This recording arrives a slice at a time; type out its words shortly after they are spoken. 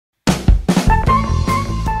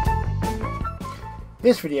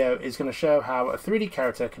This video is going to show how a 3D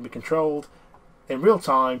character can be controlled in real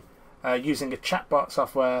time using a chatbot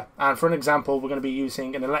software, and for an example we're going to be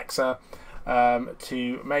using an Alexa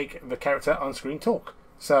to make the character on screen talk.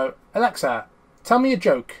 So Alexa, tell me a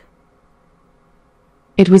joke.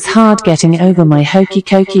 It was hard getting over my hokey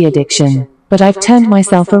cokey addiction, but I've turned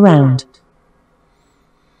myself around.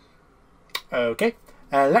 Okay.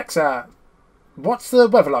 Alexa, what's the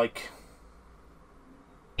weather like?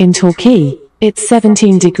 In Torquay, it's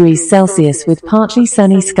 17 degrees Celsius with partly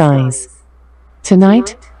sunny skies.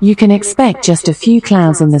 Tonight, you can expect just a few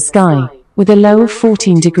clouds in the sky, with a low of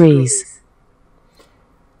 14 degrees.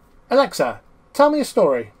 Alexa, tell me a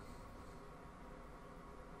story.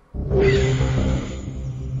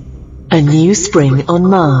 A new spring on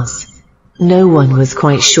Mars. No one was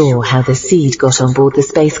quite sure how the seed got on board the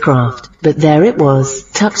spacecraft, but there it was,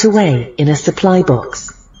 tucked away in a supply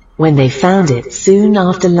box. When they found it soon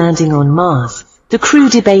after landing on Mars, the crew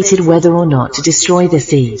debated whether or not to destroy the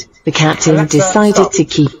seed. The captain decided to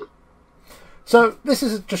keep... So this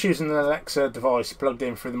is just using an Alexa device plugged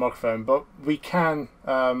in through the microphone, but we can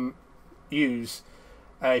use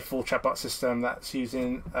a full chatbot system that's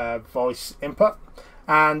using voice input,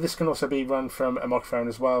 and this can also be run from a microphone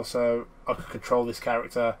as well, so I can control this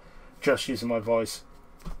character just using my voice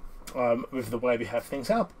with the way we have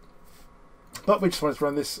things up. But we just wanted to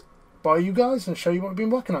run this by you guys and show you what we've been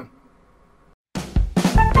working on.